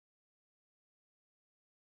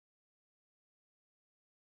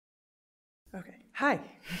Okay. Hi.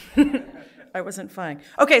 I wasn't fine.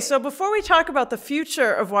 Okay, so before we talk about the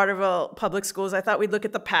future of Waterville Public Schools, I thought we'd look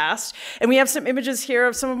at the past. And we have some images here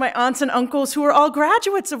of some of my aunts and uncles who are all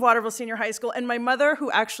graduates of Waterville Senior High School, and my mother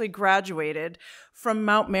who actually graduated from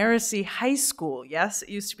Mount Maracy High School. Yes, it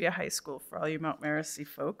used to be a high school for all you Mount Maracy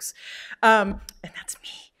folks. And that's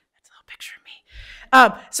me. That's a little picture of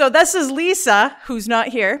me. So this is Lisa, who's not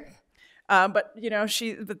here. But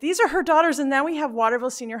these are her daughters, and now we have Waterville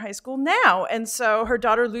Senior High School now. And so her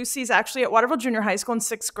daughter Lucy's actually at Waterville Junior High School in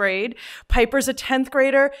 6th grade. Piper's a 10th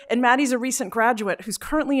grader, and Maddie's a recent graduate who's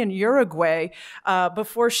currently in Uruguay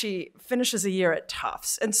before she finishes a year at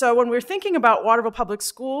Tufts. And so when we're thinking about Waterville Public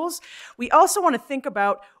Schools, we also want to think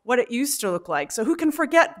about what it used to look like. So who can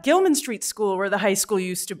forget Gilman Street School, where the high school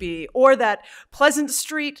used to be, or that Pleasant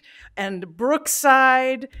Street and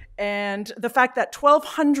Brookside, and the fact that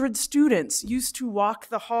 1,200 students used to walk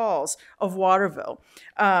the halls of Waterville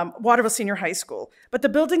Senior High School. But the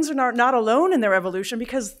buildings are not alone in their evolution,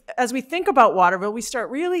 because as we think about Waterville, we start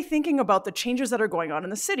really thinking about the changes that are going on in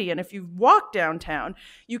the city. And if you walk downtown,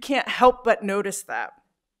 you can't help but notice that.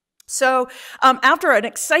 So after an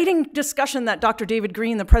exciting discussion that Dr. David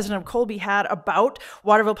Green, the president of Colby, had about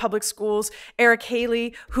Waterville Public Schools, Eric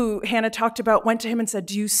Haley, who Hannah talked about, went to him and said,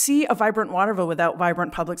 "Do you see a vibrant Waterville without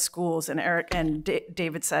vibrant public schools?" And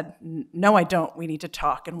David said, "No, I don't. We need to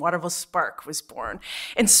talk." And Waterville SPaRC was born.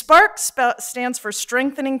 And SPaRC stands for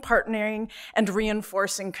Strengthening, Partnering, and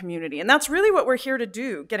Reinforcing Community. And that's really what we're here to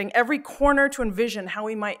do, getting every corner to envision how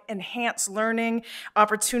we might enhance learning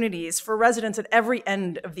opportunities for residents at every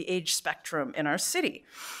end of the age spectrum in our city.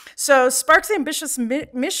 So SPaRC's ambitious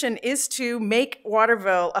mission is to make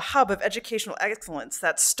Waterville a hub of educational excellence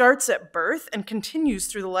that starts at birth and continues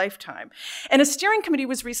through the lifetime. And a steering committee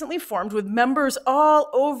was recently formed with members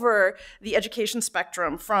all over the education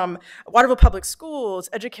spectrum, from Waterville Public Schools,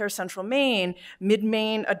 Educare Central Maine,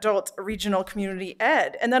 Mid-Maine Adult Regional Community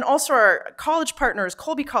Ed, and then also our college partners,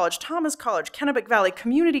 Colby College, Thomas College, Kennebec Valley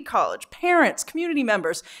Community College, parents, community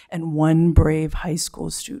members, and one brave high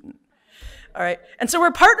school student. All right, and so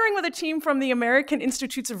we're partnering with a team from the American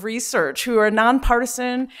Institutes of Research, who are a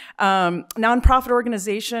nonpartisan, nonprofit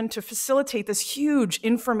organization, to facilitate this huge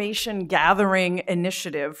information gathering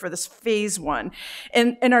initiative for this phase one.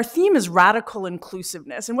 And our theme is radical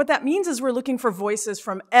inclusiveness. And what that means is we're looking for voices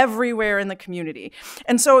from everywhere in the community.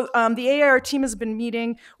 And so the AIR team has been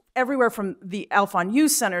meeting everywhere from the Alphon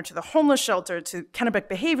Youth Center to the homeless shelter to Kennebec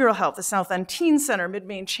Behavioral Health, the South End Teen Center,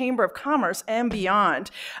 Mid-Maine Chamber of Commerce, and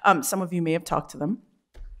beyond. Some of you may have talked to them.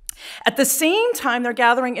 At the same time, they're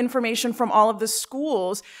gathering information from all of the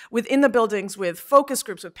schools within the buildings, with focus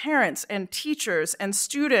groups with parents and teachers and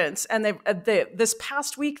students. And this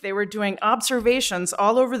past week, they were doing observations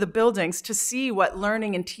all over the buildings to see what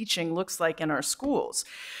learning and teaching looks like in our schools.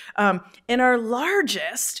 In our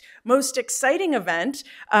largest, most exciting event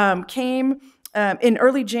came in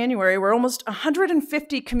early January, where almost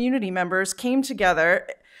 150 community members came together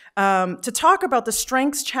to talk about the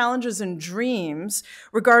strengths, challenges, and dreams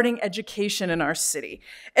regarding education in our city.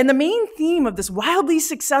 And the main theme of this wildly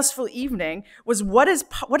successful evening was what is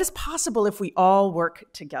possible if we all work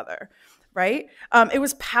together, right? It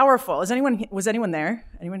was powerful. Was anyone there?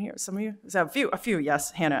 Anyone here? Some of you? Is that a few?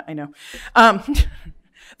 Yes, Hannah, I know.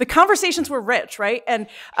 The conversations were rich, right? And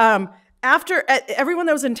after everyone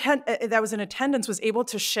that was in attendance was able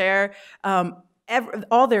to share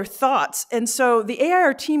all their thoughts. And so the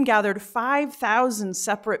AIR team gathered 5,000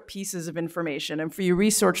 separate pieces of information. And for you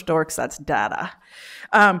research dorks, that's data.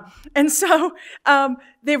 And so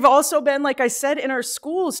they've also been, like I said, in our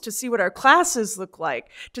schools to see what our classes look like,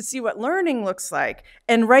 to see what learning looks like.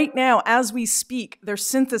 And right now, as we speak, they're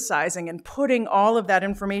synthesizing and putting all of that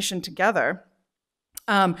information together.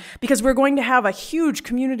 Because we're going to have a huge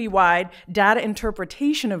community-wide data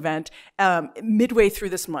interpretation event midway through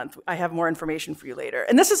this month. I have more information for you later.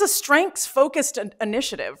 And this is a strengths-focused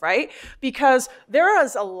initiative, right? Because there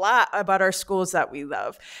is a lot about our schools that we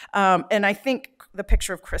love. And I think the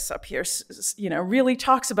picture of Chris up here, really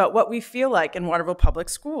talks about what we feel like in Waterville Public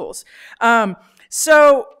Schools.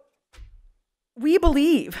 So we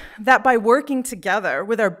believe that by working together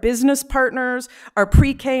with our business partners, our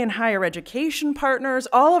pre-K and higher education partners,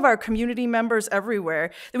 all of our community members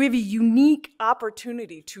everywhere, that we have a unique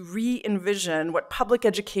opportunity to re-envision what public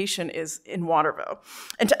education is in Waterville,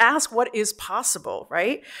 and to ask what is possible,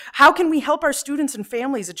 right? How can we help our students and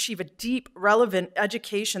families achieve a deep, relevant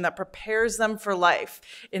education that prepares them for life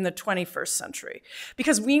in the 21st century?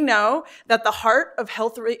 Because we know that the heart of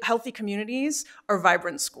healthy communities are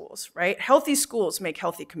vibrant schools, right? Healthy schools make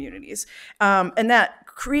healthy communities, and that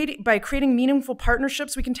by creating meaningful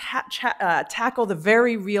partnerships, we can tackle the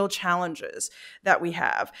very real challenges that we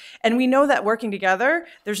have. And we know that working together,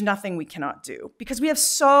 there's nothing we cannot do, because we have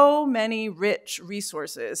so many rich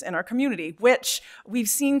resources in our community, which we've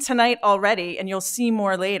seen tonight already, and you'll see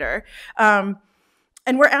more later.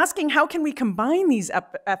 And we're asking, how can we combine these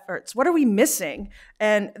efforts? What are we missing?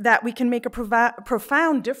 And that we can make a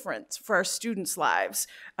profound difference for our students' lives.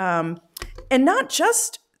 And not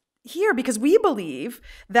just here, because we believe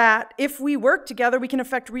that if we work together, we can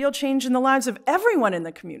affect real change in the lives of everyone in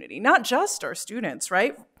the community, not just our students,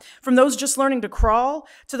 right? From those just learning to crawl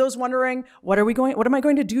to those wondering, what am I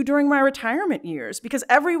going to do during my retirement years? Because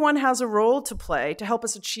everyone has a role to play to help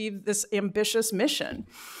us achieve this ambitious mission.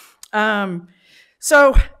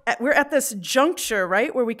 So we're at this juncture,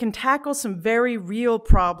 right, where we can tackle some very real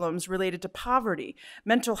problems related to poverty,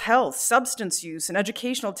 mental health, substance use, and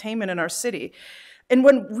educational attainment in our city. And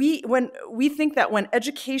when we think that when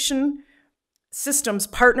education systems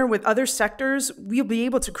partner with other sectors, we'll be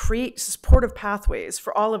able to create supportive pathways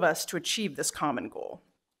for all of us to achieve this common goal.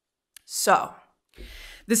 So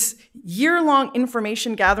this year-long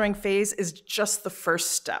information gathering phase is just the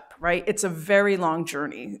first step, right? It's a very long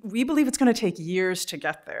journey. We believe it's going to take years to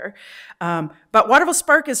get there. But Waterville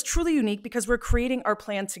SPaRC is truly unique because we're creating our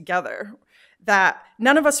plan together, that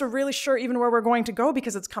none of us are really sure even where we're going to go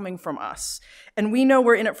because it's coming from us. And we know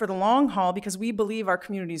we're in it for the long haul because we believe our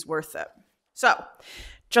community's worth it. So,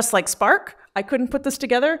 just like SPaRC, I couldn't put this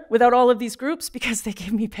together without all of these groups because they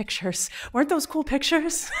gave me pictures. Weren't those cool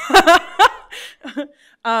pictures?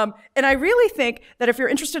 And I really think that if you're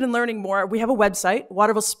interested in learning more, we have a website,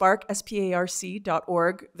 WatervilleSPaRC,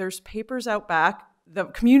 SPaRC.org. There's papers out back. The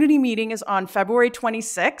community meeting is on February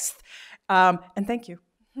 26th. And thank you.